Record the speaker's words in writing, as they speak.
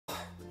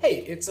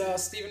Hey, it's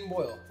Stephen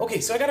Boyle. Okay,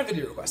 so I got a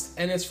video request,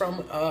 and it's from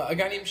a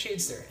guy named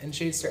Shadester, and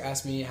Shadester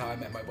asked me how I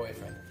met my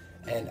boyfriend,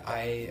 and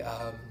I,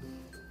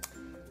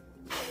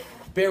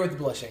 bear with the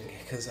blushing,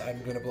 because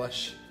I'm gonna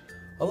blush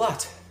a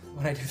lot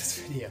when I do this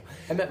video.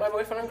 I met my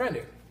boyfriend on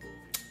Grindr,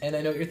 and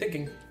I know what you're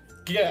thinking,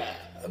 yeah,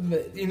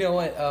 but you know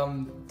what,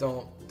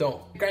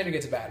 don't. Grindr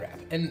gets a bad rap,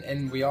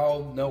 and we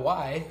all know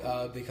why,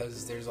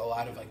 because there's a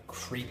lot of like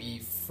creepy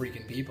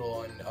freaking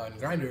people on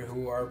Grindr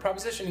who are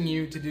propositioning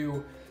you to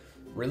do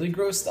really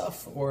gross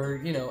stuff, or,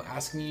 you know,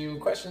 asking you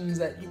questions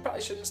that you probably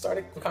shouldn't start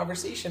a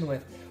conversation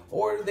with,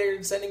 or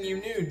they're sending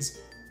you nudes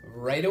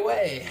right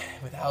away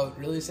without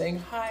really saying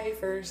hi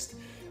first,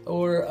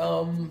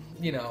 or,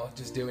 you know,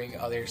 just doing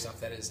other stuff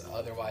that is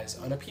otherwise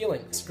unappealing.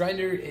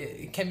 Grindr,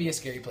 it can be a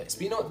scary place,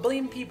 but you know what,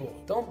 blame people.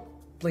 Don't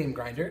blame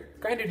Grindr.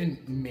 Grindr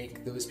didn't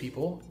make those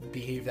people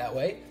behave that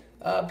way.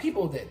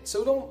 People did.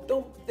 So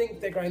don't think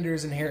that Grindr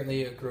is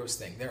inherently a gross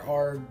thing. There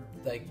are,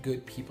 like,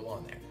 good people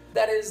on there.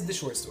 That is the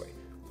short story.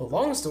 The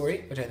long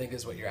story, which I think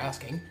is what you're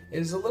asking,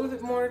 is a little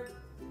bit more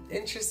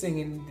interesting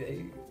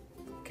and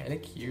kind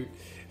of cute.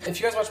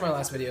 If you guys watched my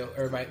last video,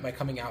 or my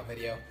coming out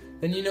video,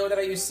 then you know that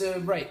I used to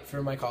write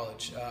for my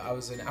college. I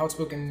was an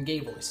outspoken gay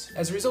voice.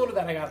 As a result of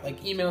that, I got like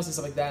emails and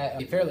stuff like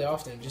that fairly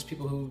often, just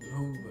people who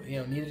you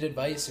know, needed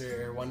advice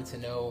or wanted to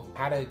know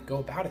how to go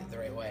about it the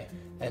right way.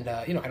 And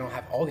you know, I don't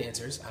have all the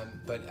answers,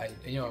 but I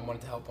wanted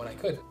to help when I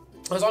could.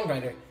 I was on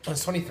Grindr. I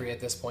was 23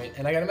 at this point,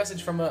 and I got a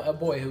message from a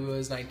boy who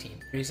was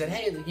 19. He said,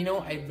 hey, you know,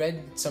 I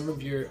read some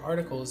of your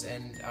articles,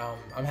 and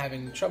I'm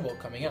having trouble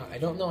coming out. I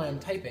don't know I'm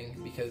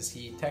typing because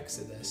he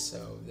texted this,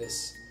 so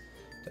this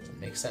doesn't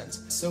make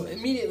sense. So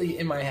immediately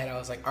in my head, I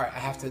was like, all right, I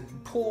have to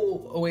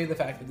pull away the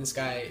fact that this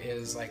guy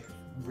is like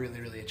really,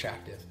 really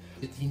attractive.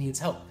 He needs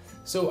help.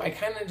 So I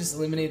kind of just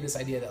eliminated this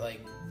idea that,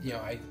 like, you know,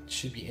 I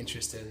should be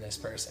interested in this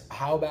person.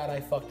 How bad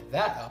I fucked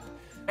that up.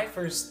 My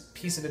first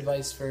piece of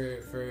advice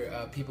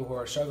for people who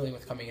are struggling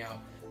with coming out,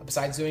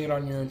 besides doing it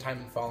on your own time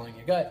and following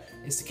your gut,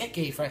 is to get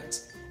gay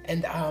friends.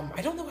 And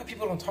I don't know why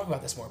people don't talk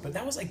about this more, but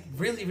that was like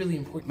really, really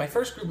important. My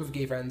first group of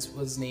gay friends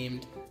was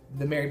named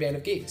the Merry Band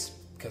of Gays,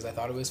 because I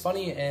thought it was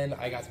funny and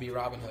I got to be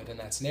Robin Hood in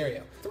that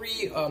scenario.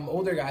 Three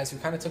older guys who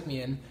kind of took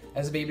me in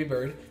as a baby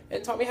bird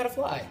and taught me how to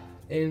fly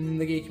in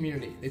the gay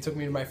community. They took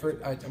me to my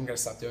first, I'm gonna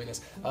stop doing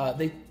this.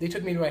 They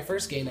took me to my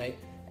first gay night.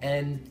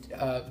 And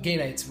gay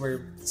nights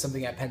were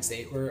something at Penn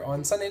State, where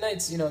on Sunday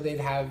nights, you know, they'd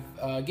have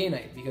gay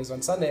night, because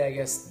on Sunday, I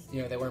guess,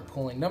 you know, they weren't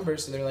pulling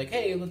numbers, so they're like,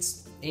 hey,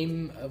 let's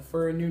aim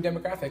for a new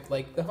demographic,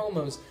 like the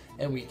homos,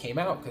 and we came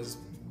out, because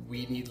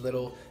we need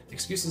little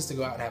excuses to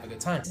go out and have a good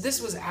time.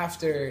 This was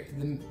after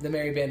the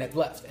Merry Band had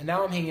left, and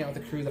now I'm hanging out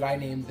with the crew that I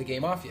named the Gay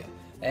Mafia.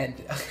 And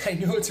I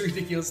know it's a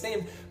ridiculous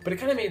name, but it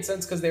kind of made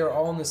sense because they were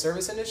all in the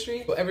service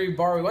industry. Every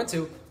bar we went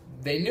to,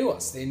 they knew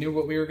us. They knew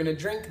what we were gonna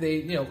drink. They,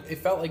 you know, it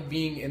felt like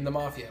being in the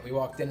Mafia. We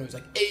walked in, it was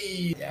like,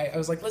 hey! I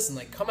was like, listen,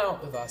 like, come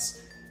out with us.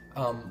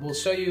 We'll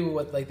show you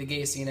what, like, the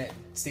gay scene at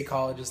State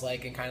College is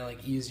like, and kind of,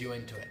 like, ease you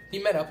into it. We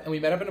met up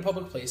in a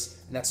public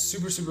place, and that's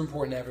super, super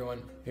important to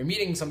everyone. If you're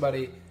meeting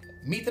somebody,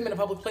 meet them in a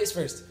public place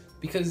first.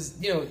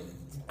 Because, you know,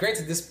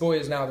 granted, this boy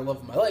is now the love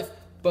of my life,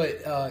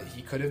 but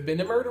he could have been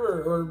a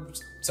murderer or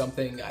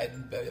something,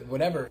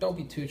 whatever. Don't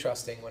be too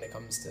trusting when it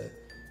comes to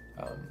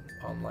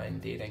online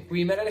dating.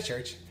 We met at a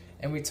church,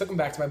 and we took him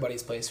back to my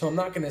buddy's place, who I'm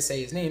not going to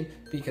say his name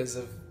because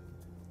of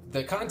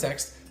the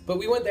context, but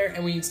we went there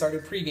and we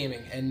started pre-gaming.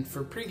 And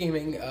for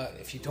pre-gaming,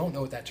 if you don't know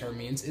what that term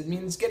means, it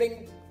means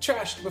getting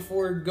trashed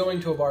before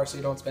going to a bar so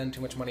you don't spend too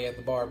much money at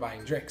the bar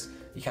buying drinks.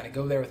 You kind of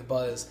go there with a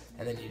buzz,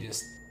 and then you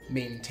just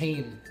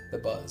maintain the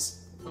buzz.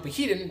 But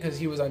he didn't, because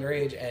he was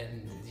underage,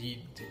 and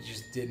he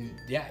just didn't,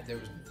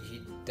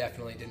 he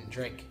definitely didn't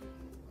drink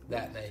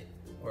that night,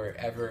 or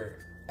ever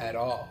at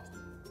all,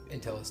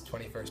 until his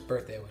 21st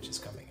birthday, which is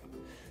coming up.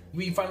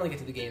 We finally get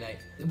to the gay night.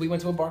 We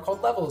went to a bar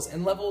called Levels,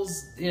 and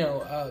Levels, you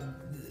know,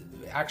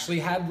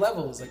 actually had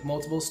levels, like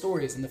multiple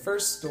stories. And the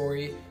first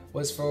story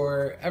was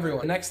for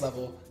everyone. The next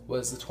level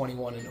was the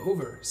 21 and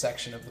over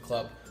section of the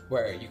club,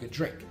 where you could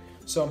drink.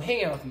 So I'm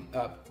hanging out with,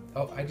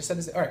 oh, I just said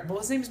his, all right, well,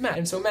 his name is Matt.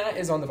 And so Matt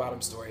is on the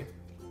bottom story.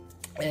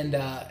 And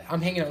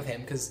I'm hanging out with him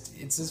because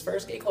it's his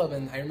first gay club,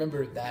 and I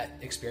remember that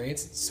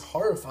experience. It's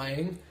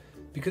horrifying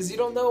because you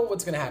don't know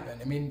what's gonna happen.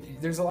 I mean,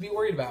 there's a lot to be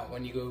worried about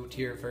when you go to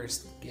your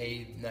first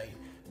gay night.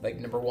 Like,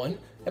 number one,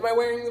 am I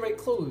wearing the right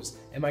clothes?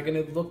 Am I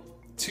gonna look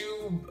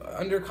too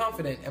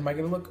underconfident? Am I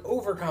gonna look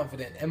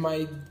overconfident? Am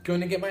I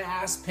gonna get my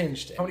ass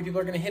pinched? How many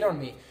people are gonna hit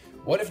on me?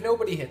 What if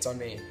nobody hits on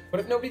me? What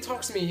if nobody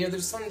talks to me? You know,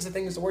 there's tons of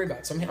things to worry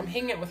about. So I'm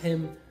hanging out with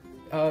him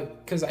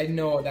because I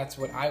know that's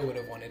what I would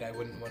have wanted. I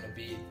wouldn't want to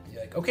be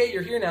like, okay,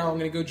 you're here now, I'm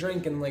gonna go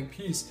drink and like,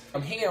 peace.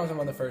 I'm hanging out with him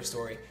on the first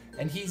story,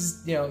 and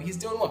he's, you know, he's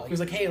doing well. He was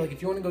like, hey, like,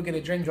 if you want to go get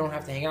a drink, you don't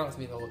have to hang out with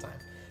me the whole time.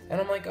 And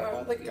I'm like,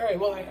 all right,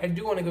 well, I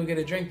do want to go get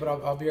a drink, but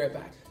I'll be right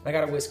back. I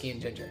got a whiskey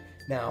and ginger.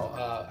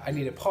 Now, I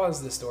need to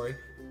pause this story,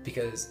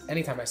 because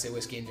anytime I say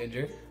whiskey and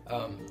ginger,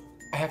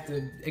 I have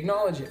to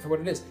acknowledge it for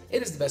what it is.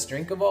 It is the best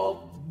drink of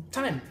all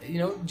time. You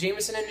know,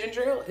 Jameson and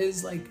ginger ale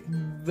is like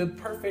the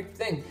perfect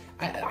thing.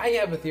 I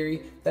have a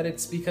theory that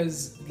it's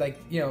because, like,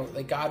 you know,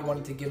 like God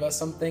wanted to give us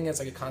something as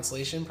like a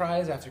consolation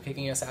prize after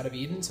kicking us out of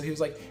Eden. So he was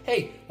like,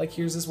 hey, like,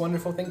 here's this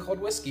wonderful thing called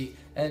whiskey,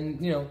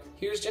 and, you know,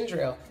 here's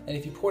ginger ale, and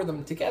if you pour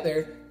them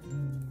together,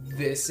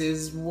 this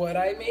is what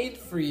I made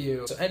for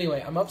you. So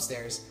anyway, I'm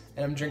upstairs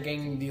and I'm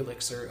drinking the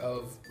elixir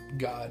of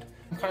God.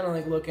 I'm kind of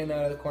like looking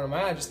out of the corner of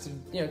my eye just to,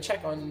 you know,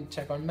 check on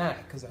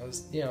Matt, because I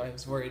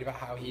was worried about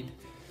how he'd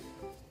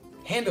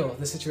handle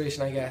the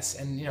situation, I guess,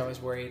 and, you know, I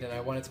was worried and I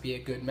wanted to be a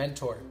good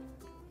mentor.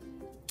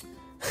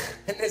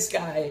 And this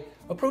guy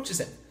approaches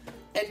him,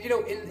 and, you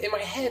know, in my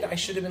head I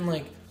should have been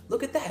like,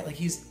 look at that, like,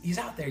 he's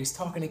out there, he's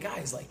talking to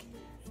guys, like,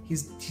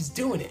 he's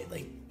doing it,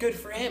 like, good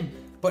for him.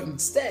 But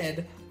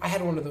instead, I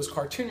had one of those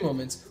cartoon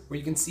moments where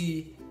you can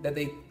see that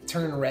they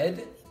turn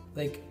red,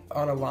 like,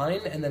 on a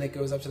line, and then it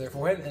goes up to their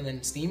forehead, and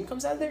then steam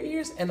comes out of their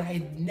ears. And I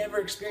had never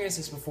experienced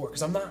this before,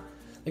 because I'm not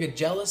like a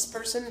jealous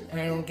person,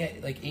 and I don't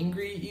get like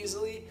angry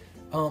easily.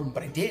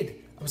 But I did.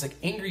 I was like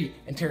angry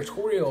and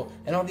territorial,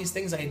 and all these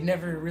things I had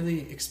never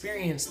really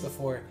experienced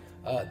before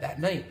that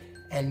night.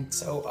 And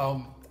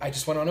so I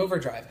just went on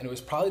overdrive, and it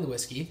was probably the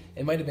whiskey.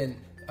 It might have been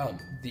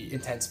the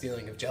intense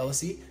feeling of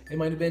jealousy. It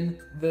might have been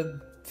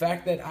the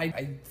fact that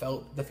I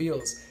felt the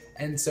feels.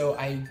 And so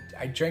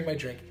I drank my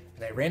drink,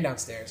 and I ran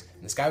downstairs,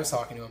 and this guy was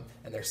talking to him,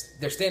 and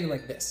they're standing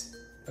like this,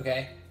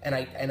 okay? And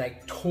I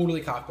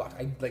totally cockblocked.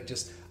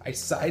 I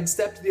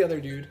sidestepped the other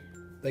dude,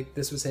 like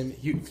this was him,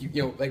 you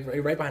know, like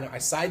right behind him. I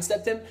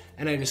sidestepped him,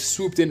 and I just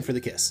swooped in for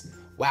the kiss.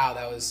 Wow,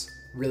 that was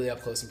really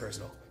up close and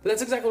personal. But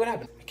that's exactly what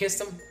happened. I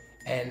kissed him,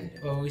 and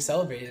well, we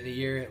celebrated a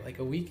year like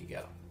a week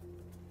ago.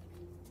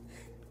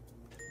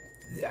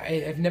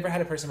 I've never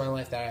had a person in my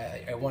life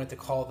that I wanted to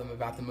call them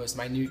about the most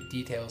minute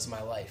details of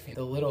my life,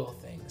 the little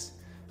things.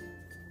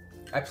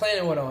 I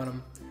planted one on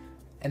him,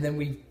 and then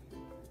we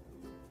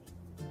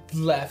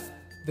left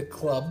the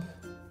club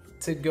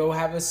to go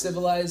have a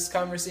civilized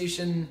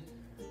conversation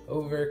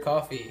over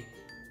coffee.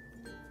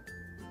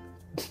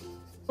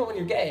 When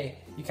you're gay,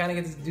 you kind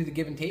of get to do the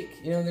give and take.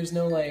 You know, there's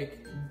no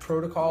like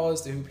protocol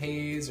as to who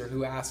pays or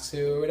who asks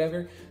who or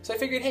whatever. So I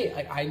figured, hey,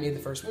 like, I made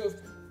the first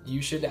move.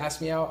 You should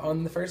ask me out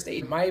on the first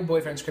date. My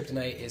boyfriend's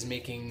kryptonite is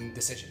making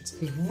decisions.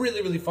 It was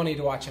really, really funny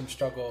to watch him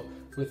struggle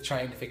with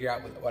trying to figure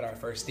out what our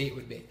first date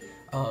would be.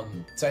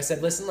 So I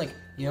said, listen, like,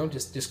 you know,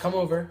 just come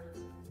over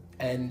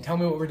and tell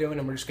me what we're doing,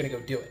 and we're just gonna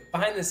go do it.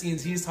 Behind the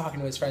scenes, he's talking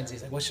to his friends.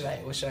 He's like, what should I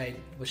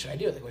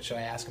do? Like, what should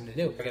I ask him to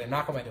do? I get a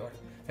knock on my door.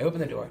 I open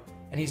the door,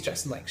 and he's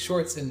dressed in like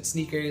shorts and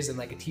sneakers and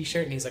like a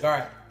t-shirt, and he's like, all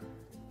right,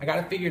 I got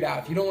it figured out.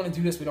 If you don't want to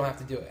do this, we don't have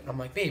to do it. And I'm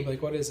like, babe,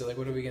 like, what is it? Like,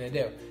 what are we gonna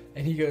do?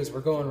 And he goes,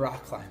 we're going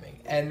rock climbing.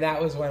 And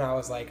that was when I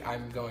was like,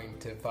 I'm going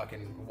to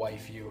fucking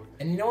wife you.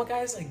 And you know what,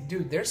 guys? Like,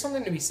 dude, there's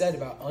something to be said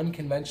about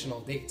unconventional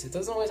dates. It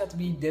doesn't always have to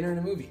be dinner and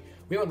a movie.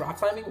 We went rock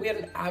climbing. We had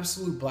an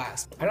absolute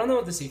blast. I don't know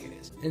what the secret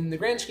is. In the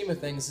grand scheme of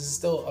things, this is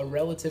still a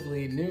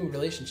relatively new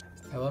relationship.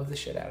 I love the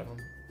shit out of him.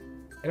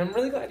 And I'm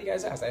really glad you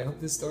guys asked. I hope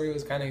this story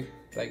was kind of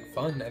like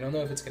fun. I don't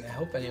know if it's gonna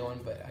help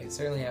anyone, but I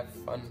certainly have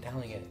fun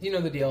telling it. You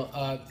know the deal.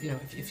 You know,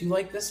 if you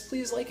like this,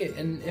 please like it.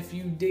 And if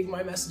you dig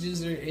my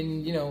messages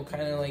and, you know,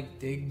 kind of like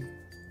dig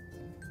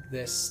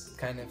this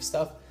kind of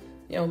stuff,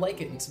 you know, like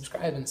it and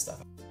subscribe and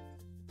stuff.